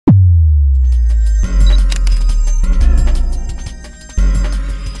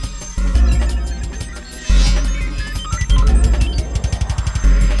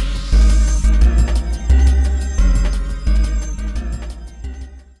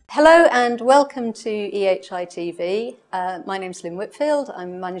Hello and welcome to EHI TV. My name's Lynn Whitfield.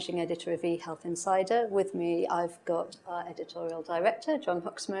 I'm Managing Editor of eHealth Insider. With me I've got our Editorial Director, John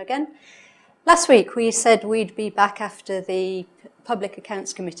Hoxmer again. Last week we said we'd be back after the Public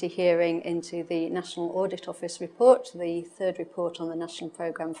Accounts Committee hearing into the National Audit Office report, the third report on the National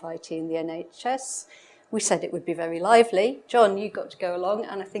Programme for IT in the NHS. We said it would be very lively. John, you got to go along,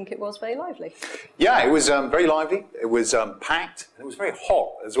 and I think it was very lively. Yeah, it was very lively. It was packed. And it was very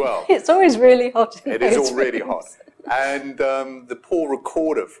hot as well. It's always really hot. It is all really hot. And the poor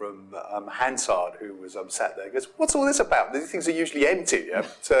recorder from Hansard, who was sat there, goes, "What's all this about? These things are usually empty." Yeah?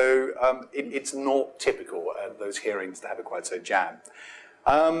 So it's not typical at those hearings to have it quite so jammed.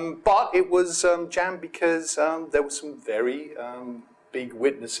 But it was jammed because there were some very big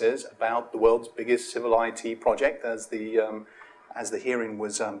witnesses about the world's biggest civil IT project, as the hearing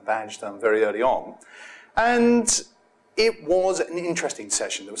was badged very early on. And it was an interesting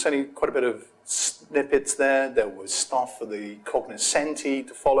session. There was certainly quite a bit of snippets there. There was stuff for the cognoscenti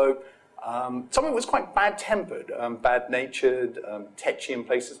to follow. Some of it was quite bad-tempered, bad-natured, tetchy in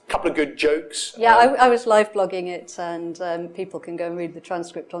places. A couple of good jokes. Yeah, I was live blogging it, and people can go and read the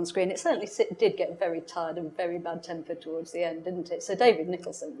transcript on screen. It certainly did get very tired and very bad-tempered towards the end, didn't it? So David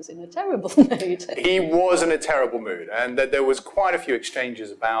Nicholson was in a terrible mood. He was in a terrible mood, and there was quite a few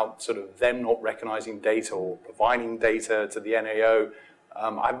exchanges about sort of them not recognising data or providing data to the NAO.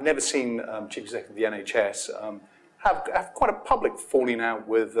 I've never seen Chief Executive of the NHS have quite a public falling out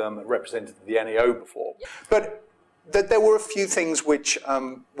with a representative of the NAO before. But there were a few things which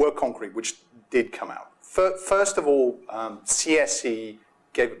were concrete, which did come out. First of all, CSE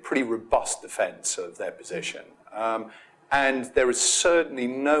gave a pretty robust defence of their position. And there is certainly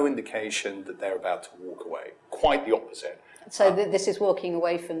no indication that they're about to walk away. Quite the opposite. So this is walking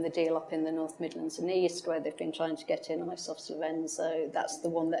away from the deal up in the North Midlands and East, where they've been trying to get in ISOF's Lorenzo. That's the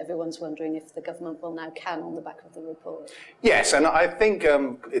one that everyone's wondering if the government will now can on the back of the report. Yes, and I think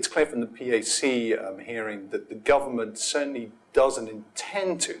it's clear from the PAC hearing that the government certainly doesn't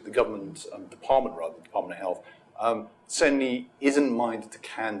intend to, the government department, rather, the Department of Health, certainly isn't minded to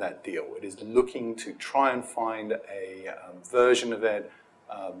can that deal. It is looking to try and find a version of it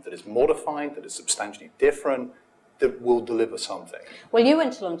that is modified, that is substantially different, that will deliver something. Well, you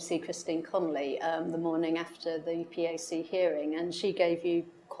went along to see Christine Connolly the morning after the PAC hearing, and she gave you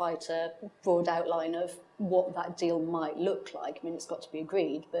quite a broad outline of what that deal might look like. I mean, it's got to be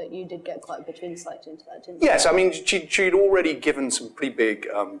agreed, but you did get quite a bit of insight into that, didn't you? Yes, I mean, she'd already given some pretty big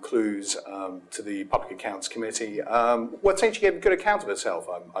clues to the Public Accounts Committee. Well, I think she gave a good account of herself,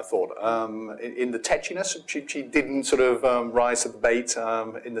 I thought. In the tetchiness, she didn't sort of rise to the bait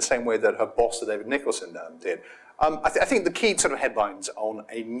in the same way that her boss, David Nicholson, did. I think the key sort of headlines on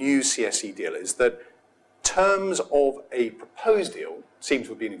a new CSE deal is that terms of a proposed deal seem to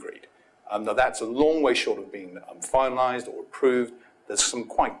have been agreed. Now that's a long way short of being finalised or approved. There's some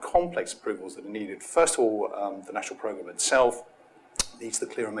quite complex approvals that are needed. First of all, the national programme itself needs the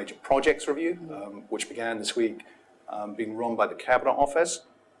Clear and Major Projects Review, which began this week, being run by the Cabinet Office.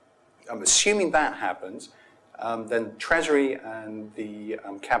 Assuming that happens, then Treasury and the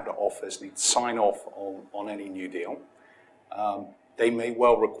Cabinet Office need to sign off on any new deal. They may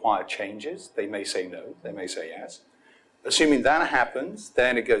well require changes. They may say no. They may say yes. Assuming that happens,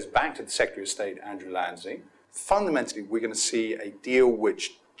 then it goes back to the Secretary of State, Andrew Lansley. Fundamentally, we're going to see a deal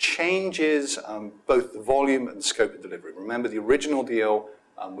which changes both the volume and the scope of delivery. Remember, the original deal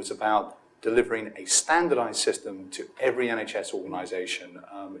was about delivering a standardised system to every NHS organisation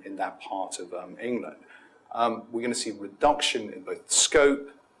in that part of England. We're going to see reduction in both the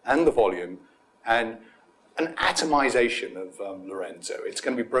scope and the volume, and an atomization of Lorenzo. It's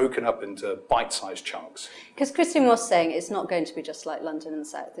going to be broken up into bite-sized chunks. Because Christine was saying it's not going to be just like London and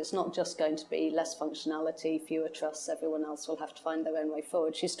South. It's not just going to be less functionality, fewer trusts, everyone else will have to find their own way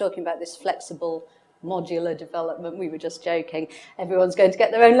forward. She's talking about this flexible modular development. We were just joking. Everyone's going to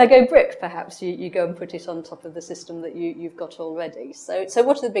get their own Lego brick, perhaps. You go and put it on top of the system that you've got already. So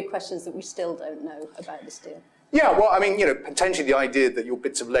what are the big questions that we still don't know about this deal? Yeah, well, I mean, potentially the idea that your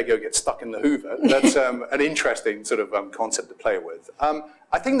bits of Lego get stuck in the Hoover, that's an interesting sort of concept to play with.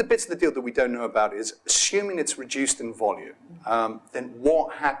 I think the bits of the deal that we don't know about is, assuming it's reduced in volume, then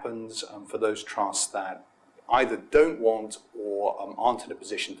what happens for those trusts that either don't want or aren't in a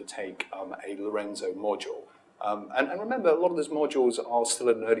position to take a Lorenzo module. And remember, a lot of those modules are still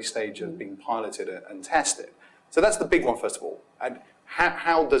at an early stage of being piloted and tested. So that's the big one, first of all. And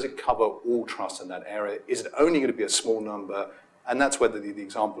how does it cover all trusts in that area? Is it only going to be a small number? And that's where the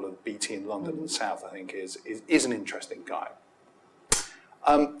example of BT in London and the South, I think, is an interesting guide.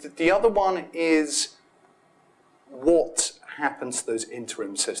 The other one is what happens to those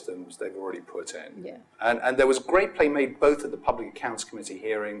interim systems they've already put in. Yeah. And there was great play made both at the Public Accounts Committee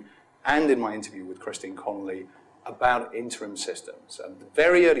hearing and in my interview with Christine Connolly about interim systems. At the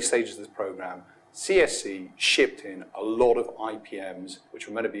very early stages of this programme, CSC shipped in a lot of IPMs, which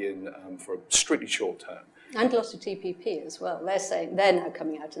were meant to be in for a strictly short term. And lots of TPP as well. They're now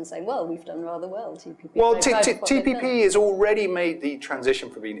coming out and saying, well, we've done rather well, TPP. Well, TPP has already made the transition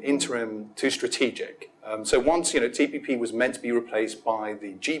from being interim to strategic. So once, TPP was meant to be replaced by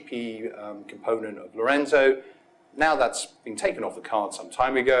the GP component of Lorenzo, now that's been taken off the card some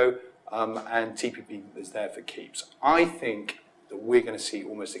time ago, and TPP is there for keeps. I think that we're going to see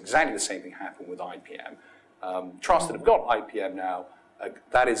almost exactly the same thing happen with IPM. Trusts that have got IPM now,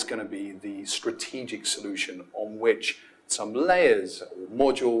 that is going to be the strategic solution on which some layers or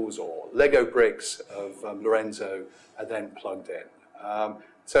modules or Lego bricks of Lorenzo are then plugged in.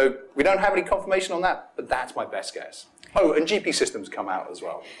 So we don't have any confirmation on that, but that's my best guess. Oh, and GP systems come out as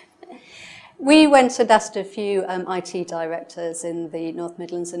well. We went and asked a few IT directors in the North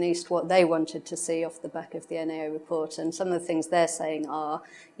Midlands and East what they wanted to see off the back of the NAO report, and some of the things they're saying are,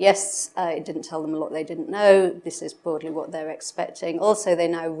 yes, it didn't tell them a lot they didn't know, this is broadly what they're expecting. Also, they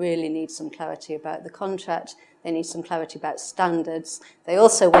now really need some clarity about the contract, they need some clarity about standards. They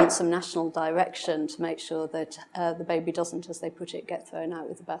also want some national direction to make sure that the baby doesn't, as they put it, get thrown out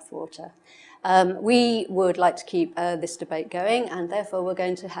with the bathwater. We would like to keep this debate going, and therefore we're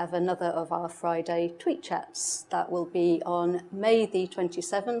going to have another of our Friday tweet chats. That will be on May the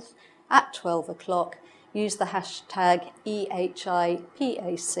 27th at 12 o'clock. Use the hashtag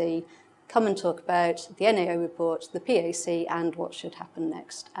EHIPAC. Come and talk about the NAO report, the PAC, and what should happen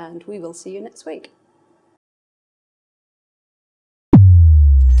next. And we will see you next week.